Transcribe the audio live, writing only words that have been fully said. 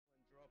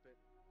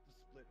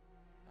split.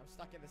 I'm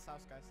stuck in this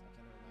house, guys. I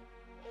can't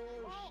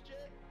remember. Oh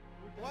shit!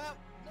 What?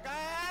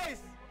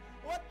 Guys!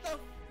 What the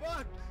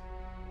fuck?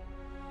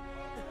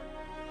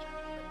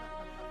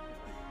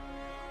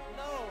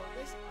 No,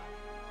 this.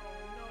 Oh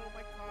no,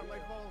 my car, my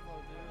Volvo,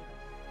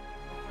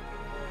 dude.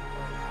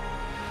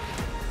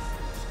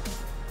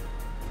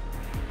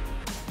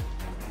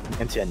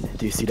 MTN,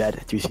 do you see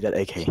that? Do you see that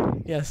AK?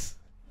 Yes.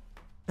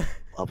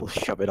 I will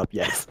shove it up,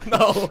 yes.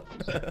 No.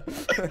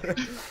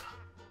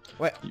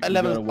 Wait, You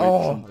level. gotta wait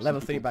Oh, some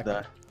level 3 people back.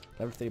 die.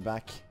 Level 3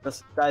 back.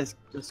 Just, guys,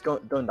 just go,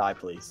 don't die,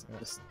 please. Yeah.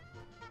 Just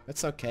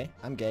It's okay.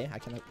 I'm gay. I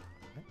cannot.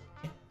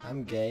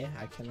 I'm gay.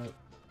 I cannot.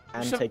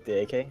 and So- take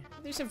the AK.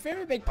 There's a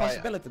very big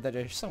possibility that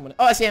there's someone.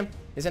 Oh, I see him.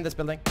 He's in this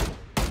building.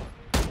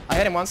 I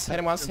hit him once. Hit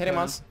him once. Hit him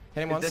once.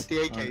 Hit him Is once. this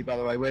the AK, by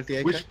the way? Where's the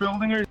AK? Which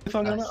building are you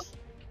talking about?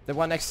 The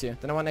one next to you.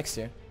 The one next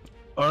to you.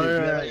 Oh, Do you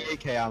have yeah. any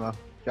AK ammo? Do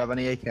you have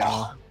any AK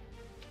ammo?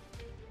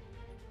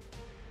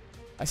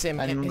 I see him.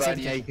 Anyone He's got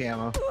in any the AK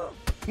ammo?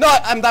 No,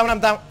 I'm down. I'm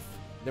down.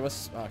 There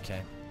was.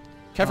 Okay.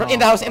 Careful. In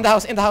the house. In the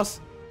house. In the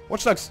house.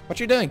 Watch Dogs. What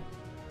you doing?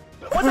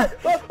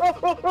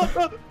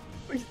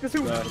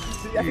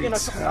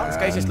 This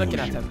guy's just looking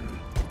at him.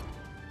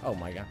 Oh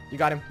my god. You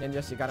got him,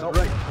 ninjas. You got him.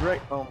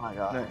 Right. Oh my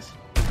god. Nice.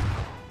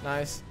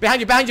 Nice. Behind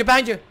you. Behind you.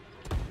 Behind you.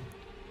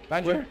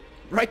 Behind you. Where?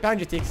 Right behind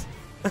you, Tix.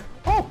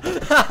 Oh!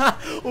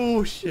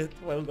 Oh shit.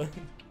 Well done.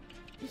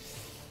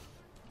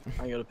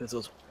 I got the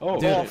pistols. Oh,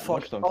 Dude. shit,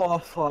 watch them. Oh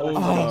fuck. Oh, Oh,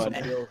 God.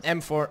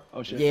 M4.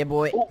 Oh shit. Yeah,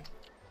 boy.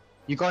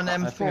 You got an I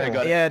M4? think I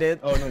got it. Yeah, dude.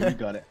 Oh no, you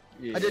got it.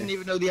 Yeah. I didn't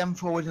even know the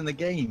M4 was in the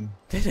game.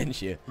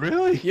 Didn't you?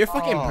 Really? You're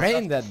fucking Oh,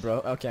 brain dead, bro.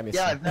 Okay, I missed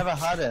Yeah, you. I've never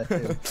had it.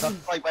 Dude.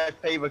 That's like my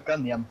favorite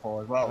gun, the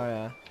M4 as well. Oh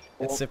yeah.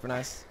 It's Oh. super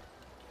nice.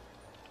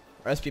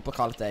 Or as people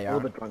call it, they A little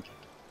are. bit drunk.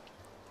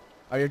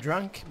 Are you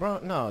drunk, bro?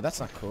 No, that's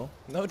not cool.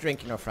 No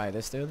drinking on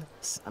Fridays, dude.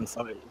 I'm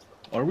sorry.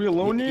 Are we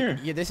alone You- here?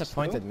 You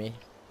disappointed me.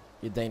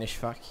 You Danish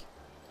fuck.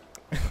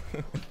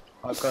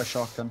 I've got a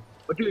shotgun.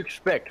 What do you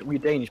expect? We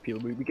Danish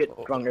people, we get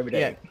drunk every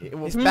Yeah, day.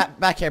 he's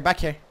back here, back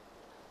here.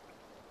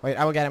 Wait,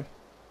 I will get him.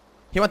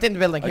 He went in the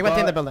building. He went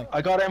in the building.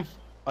 I got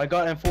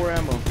M4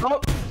 ammo.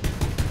 Oh!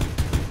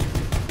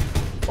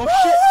 Oh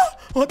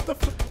shit! What the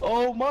fuck?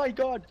 Oh my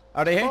god!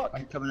 Are they here? Fuck.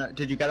 I'm coming out.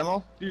 Did you get them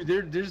all?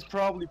 Dude, there's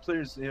probably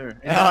players here.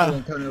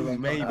 Ah.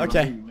 Maybe.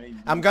 Okay. Maybe.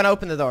 I'm gonna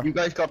open the door. You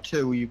guys got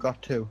two. You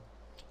got two.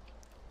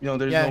 No,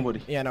 there's Yeah,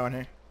 nobody. yeah, no one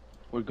here.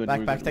 We're good. Backpack,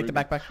 we're good, take the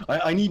we're backpack.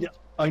 good. I need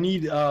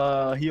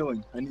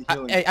healing. I need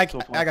healing. I so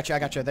far. got you, I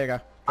got you. There you go.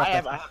 Drop I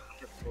that. have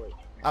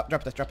Oh,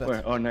 drop that, drop that.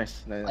 Where? Oh,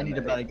 nice. I need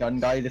a better gun,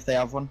 guys, if they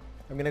have one.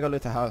 I'm gonna go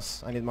loot the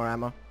house. I need more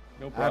ammo.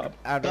 No problem.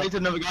 Airdrop. Guys,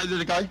 another guy,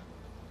 there's a guy.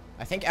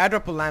 I think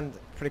airdrop will land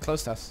pretty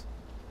close to us.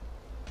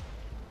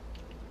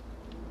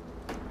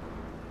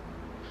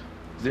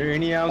 Is there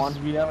any houses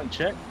we haven't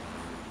checked?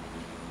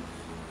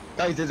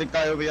 Guys, there's a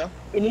guy over here.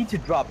 We need to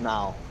drop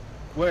now.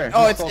 Where?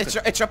 Oh, Who's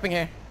talking? it's dropping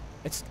here.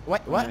 It's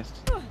what? What? Nice.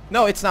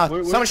 No, it's not.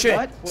 Where- Someone's shooting.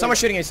 what? Someone's Where?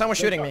 shooting me. Someone's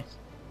shooting me.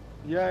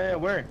 Yeah,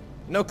 where?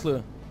 No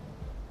clue.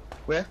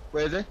 Where?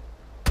 Where is it?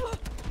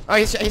 Oh,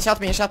 he shot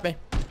me. He shot me.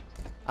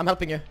 I'm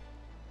helping you.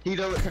 He's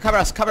over. Cover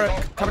us. Cover I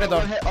the got door.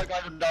 one hit. I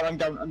got him down. I'm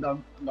down. I'm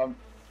down.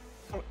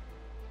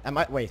 I'm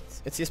down. Wait.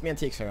 It's just me and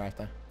Teeks right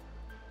there.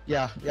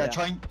 Yeah, yeah.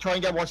 Yeah. Try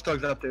and get Watch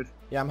Dogs up, dude.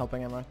 Yeah, I'm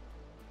helping him, right?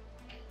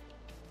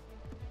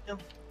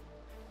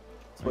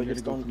 So I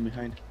gotta go from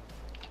behind.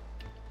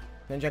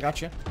 Ninja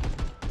got you.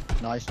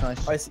 Nice,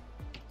 nice. I see.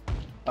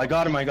 I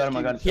got him.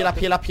 Heal up,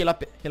 heal up, heal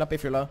up, heal up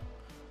if you're low.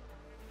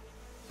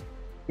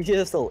 Is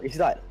he still? Is he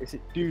died? Is he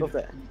Dude, up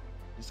there?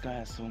 this guy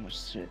has so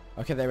much shit.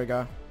 Okay, there we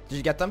go. Did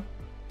you get them?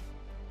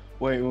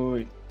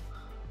 Wait.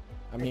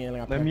 I'm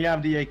healing up Let here. me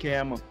have the AK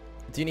ammo.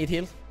 Do you need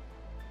heal?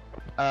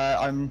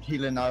 I'm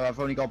healing now. I've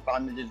only got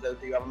bandages though.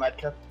 Do you have a med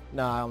kit?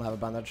 No, I don't have a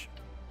bandage.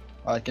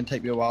 It can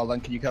take me a while then.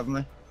 Can you cover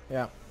me?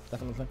 Yeah,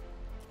 definitely.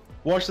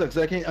 Watch this.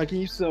 I can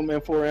use some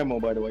M4 ammo,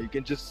 by the way. You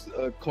can just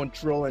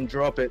control and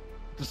drop it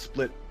to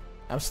split.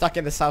 I'm stuck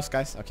in this house,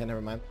 guys. Okay,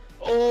 never mind.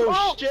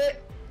 Oh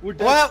shit! We're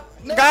dead. Well,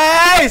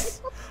 guys!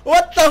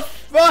 What the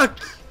fuck?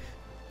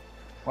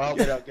 Well,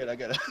 Get out.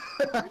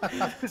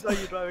 Is that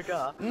you drive a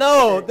car?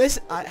 No, this.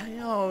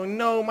 Oh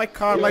no, my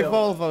car, my Yeah.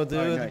 Volvo, dude.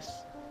 Alright, nice.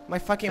 My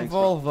fucking Thanks,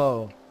 bro.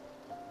 Volvo.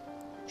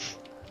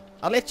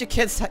 I'll let you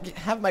kids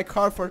have my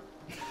car for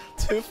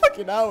 2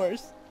 fucking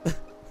hours.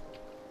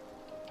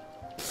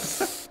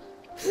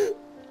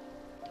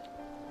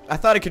 I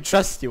thought I could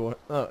trust you.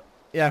 Oh,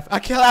 yeah. I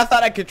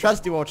thought I could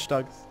trust you, Watch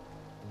Dogs.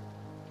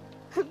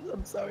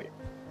 I'm sorry.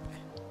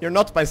 You're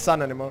not my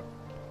son anymore.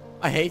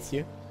 I hate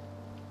you.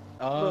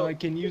 I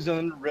can use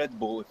a Red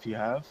Bull if you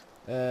have.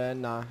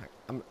 Nah.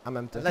 I'm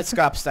empty. Let's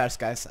go upstairs,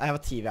 guys. I have a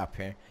TV up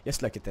here.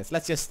 Just look at this.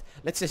 Let's just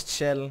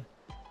chill.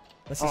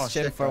 Let's just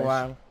chill shit, for a guys.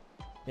 while.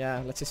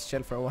 Yeah, let's just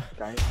chill for a while.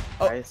 Guys,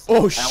 Oh, guys. oh I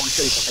want to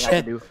show you something I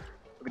shit. can do.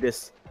 Look at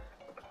this.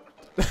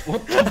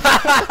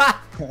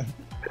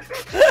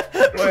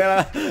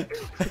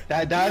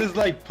 That is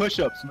like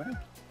push-ups, man.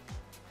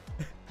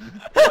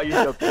 Oh, you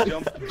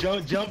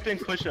know, Jumping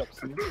push-ups.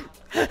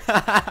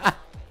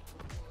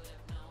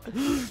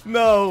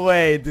 No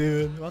way,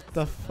 dude. What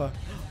the fuck?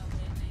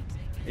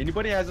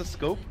 Anybody has a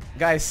scope?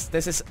 Guys,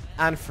 this is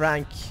Anne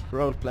Frank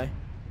roleplay.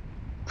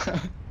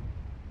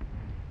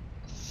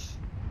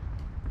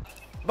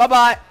 Bye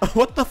bye.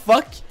 What the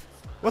fuck?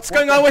 What's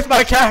going on with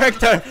my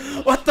character?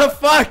 What the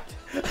fuck?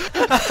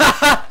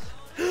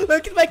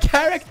 Look at my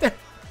character.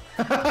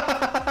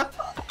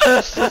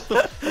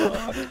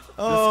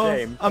 Oh,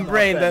 game. I'm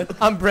brain dead.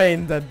 I'm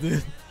brain dead,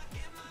 dude.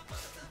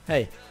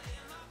 Hey,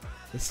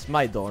 this is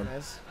my dorm.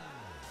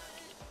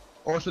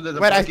 Also, there's a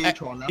Wait, buggy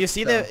each one. you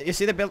see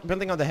the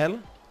building on the hill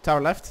to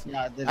our left?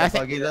 Yeah, there's I a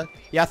think- buggy there.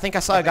 Yeah, I think I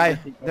saw a guy.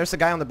 There's a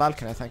guy on the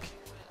balcony, I think.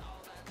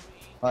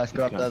 Let's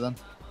go up there then.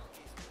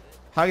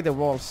 Hug the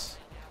walls.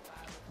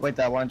 Wait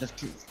there, I want to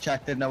just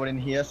check there's no one in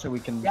here so we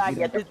can... Yeah, we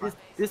yeah, can-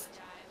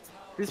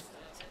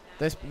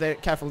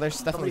 Careful, there's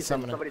definitely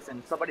someone.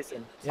 Somebody's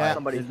in. Yeah.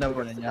 There's no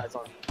one in, yeah.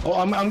 Oh,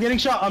 I'm getting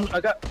shot.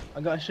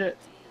 I got shit.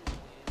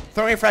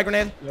 Throwing a frag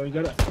grenade. Yo, you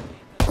gotta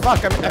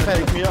Fuck, I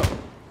fell. pick me up.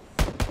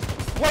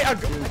 Wait, I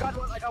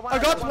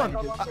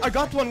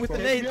got one with the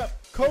Take nade. me up.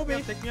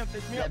 Kobe. Take me up.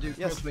 Yeah, dude,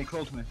 Yes.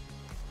 call to me.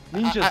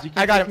 Ninjas, you can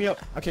I got pick him. me up.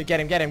 Okay, get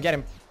him.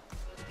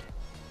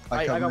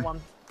 I killed got me.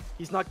 one.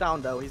 He's knocked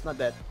down though. He's not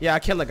dead. Yeah, I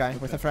killed the guy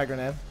with a frag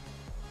grenade.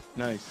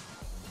 Nice.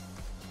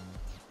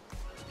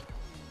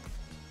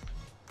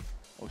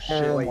 Oh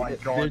shit! Oh wait, my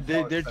god.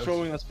 They're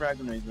throwing us frag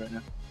grenades right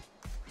now.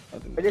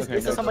 But is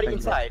there somebody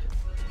inside?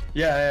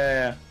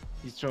 Yeah.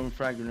 He's throwing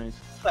frag grenades.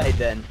 Inside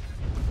then.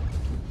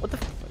 What the?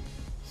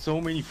 So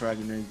many frag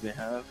grenades they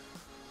have.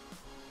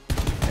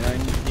 And I'm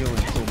healing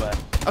so bad.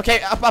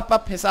 Okay,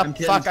 up. He's up. I'm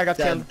Fuck, I got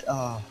dead. killed.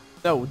 Oh.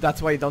 No,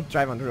 that's why you don't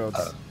drive on the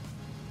roads.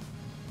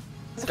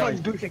 Let's go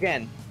and douche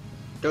again.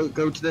 Go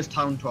to this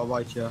town to our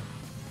right here.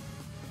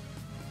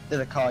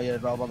 There's a car here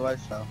as well, by the way,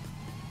 so...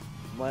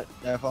 What?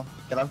 Careful.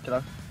 Get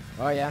out.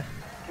 Oh yeah.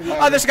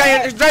 Oh, there's a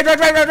guy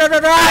here.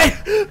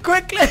 Drive!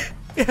 Quickly!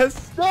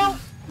 Yes. No,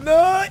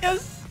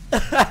 yes.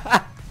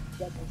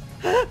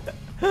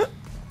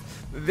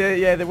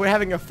 We're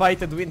having a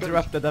fight and we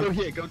interrupted Go them.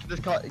 here, go to this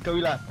car, go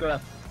left.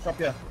 Stop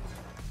here.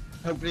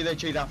 Hopefully they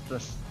chase after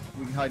us.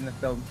 We can hide in this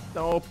building.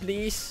 No,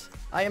 please.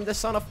 I am the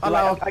son of I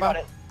Allah. got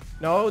it.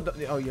 No,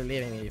 oh, you're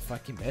leaving me, you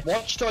fucking bitch.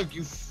 Watchdog,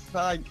 you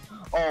fag.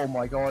 Oh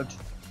my god.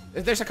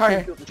 There's a car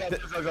here.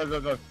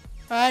 Go.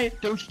 Hi.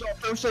 Don't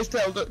stop, don't stay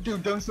still.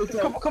 Dude, don't stay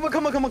still. Come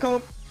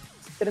on.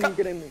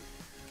 Get in me.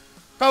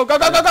 Go.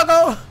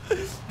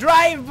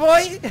 Drive,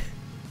 boy.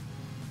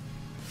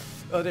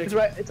 Oh, there. It's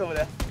right. It's over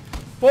there.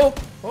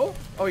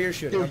 Oh, you're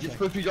shooting. Dude, Okay. you're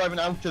supposed to be driving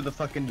out to the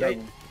fucking gate.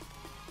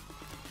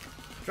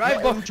 Drive,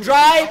 No, boy. out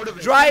of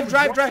it. Drive.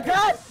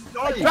 God!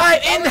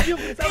 Drive in.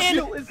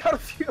 It's out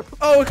of fuel.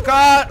 Oh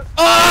god.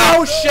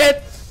 Oh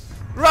shit.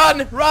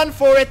 Run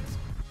for it.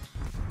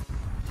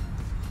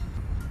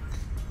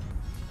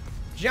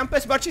 Jump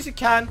as much as you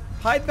can.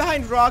 Hide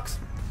behind rocks.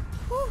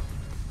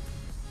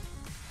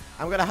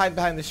 I'm gonna hide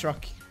behind this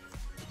rock.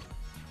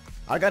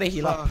 I gotta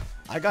heal up.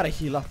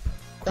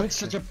 That's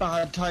such a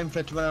bad time for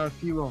it to run out of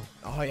fuel.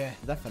 Oh yeah,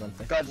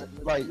 definitely. Guys,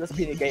 right, Let's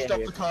be a he gay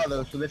stopped anyway. the car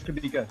though, so this could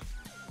be good.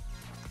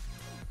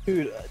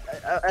 Dude,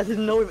 I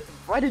didn't know.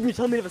 Why didn't you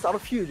tell me it was out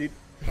of fuel, dude?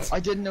 I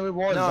didn't know it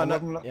was. I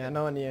wasn't No. looking. Yeah,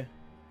 no one knew.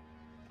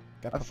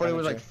 I thought it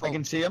was like, I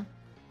can see him.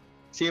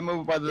 See him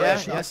over by the Yeah,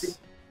 shop. yes.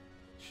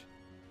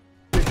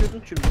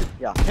 Shoot.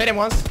 Yeah. Hit him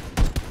once.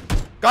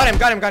 Got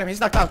him. He's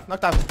knocked out.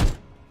 Did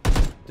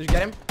you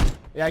get him?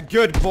 Yeah,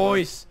 good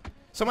boys.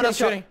 Someone else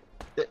shooting.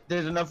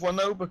 There's another one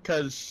though,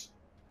 because...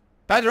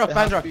 Bad rock. there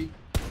has to be-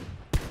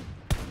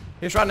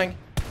 He's running.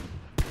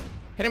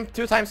 Hit him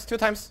two times.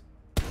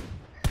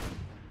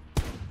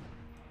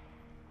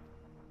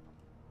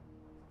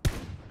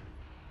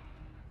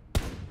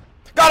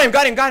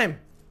 Got him.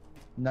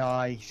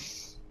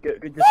 Nice.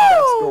 Good. Just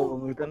go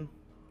and loot them.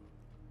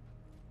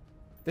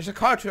 There's a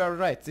car to our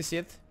right. Do you see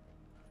it?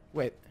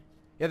 Wait.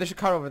 Yeah, there's a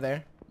car over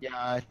there.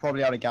 Yeah, it's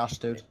probably out of gas,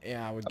 dude.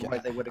 Yeah, I would Otherwise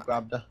get. they would have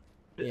grabbed her.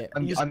 Yeah.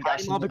 Use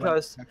guessing ammo they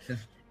because went-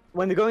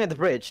 when we're going at the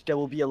bridge, there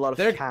will be a lot of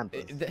There,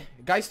 campers.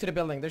 guys to the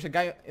building. There's a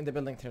guy in the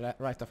building to the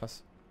right of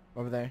us.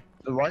 Over there.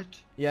 The right?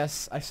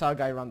 Yes, I saw a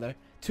guy run there.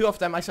 Two of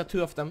them. I saw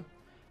two of them.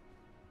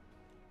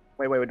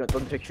 Wait,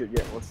 don't take shoot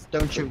yet. Let's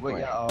Don't shoot, wait,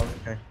 yeah, oh,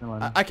 okay, never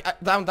mind.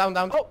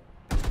 Down. Oh!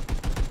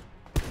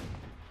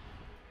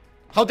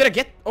 How did I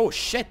get? Oh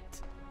shit!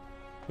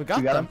 We got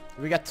You got them.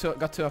 We got two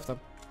of them.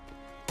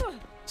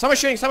 Someone's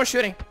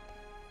shooting.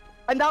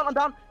 I'm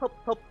down.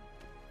 Help.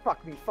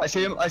 Fuck me. I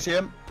see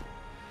him.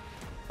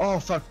 Oh,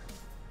 fuck.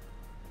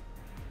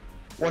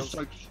 What's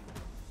like...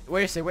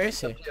 Where is he?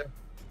 Yeah.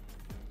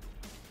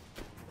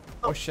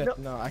 Oh shit! no.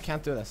 No, I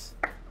can't do this.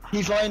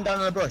 He's lying down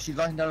in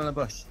the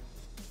bush.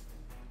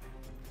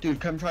 Dude,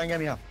 come try and get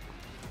me up.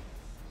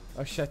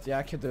 Oh shit! Yeah,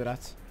 I could do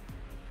that.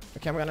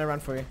 Okay, I'm gonna run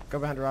for you. Go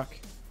behind the rock.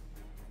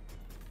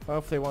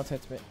 Hopefully, it won't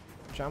hit me.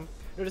 Jump.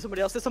 No, there's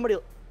somebody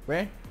else.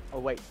 Where? Oh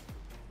wait.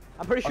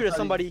 I'm pretty sure there's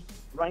somebody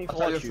running I'll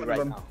tell you towards you in front right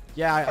of him. now.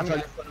 Yeah, I'll I'm try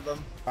gonna. in front of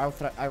him.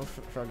 I will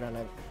throw a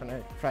grenade.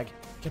 Frag.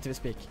 Can't even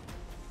speak.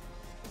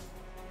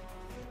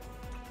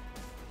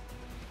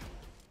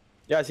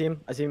 Yeah, I see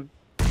him.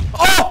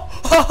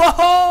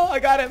 Oh! I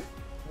got him.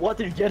 What,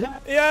 did you get him?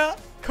 Yeah,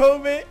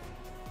 Kobe.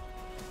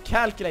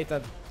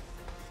 calculated.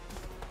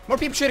 More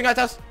people shooting at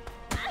us.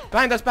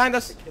 Behind us, behind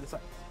us.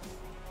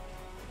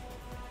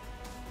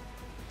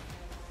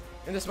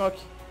 In the smoke.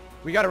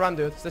 We gotta run,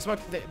 dude. The smoke,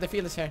 the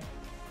field is here.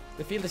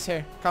 The field is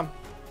here. Come.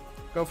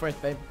 Go for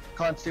it, babe.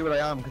 Can't see what I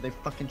am because they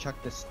fucking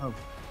chucked this smoke.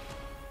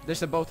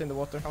 There's a boat in the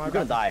water. Come on, You're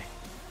gonna die.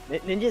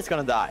 Ninja's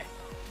gonna die.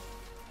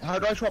 How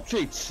do I swap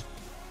seats?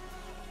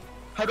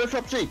 How do I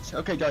swap seats?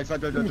 Okay, guys, no.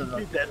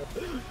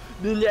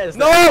 Ninja is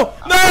No!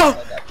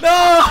 No!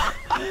 No!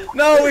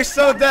 No, we're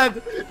so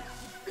dead.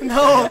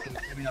 No!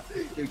 Get me up.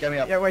 Dude, get me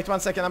up. Yeah, wait 1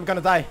 second. I'm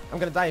gonna die. I'm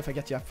gonna die if I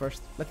get you up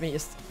first. Let me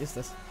use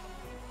this.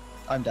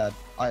 I'm dead.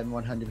 I'm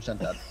 100%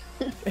 dead.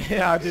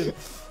 Yeah, dude.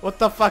 What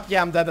the fuck?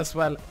 Yeah, I'm dead as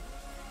well.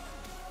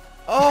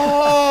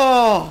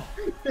 Oh!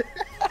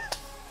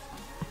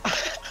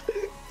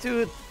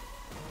 Dude,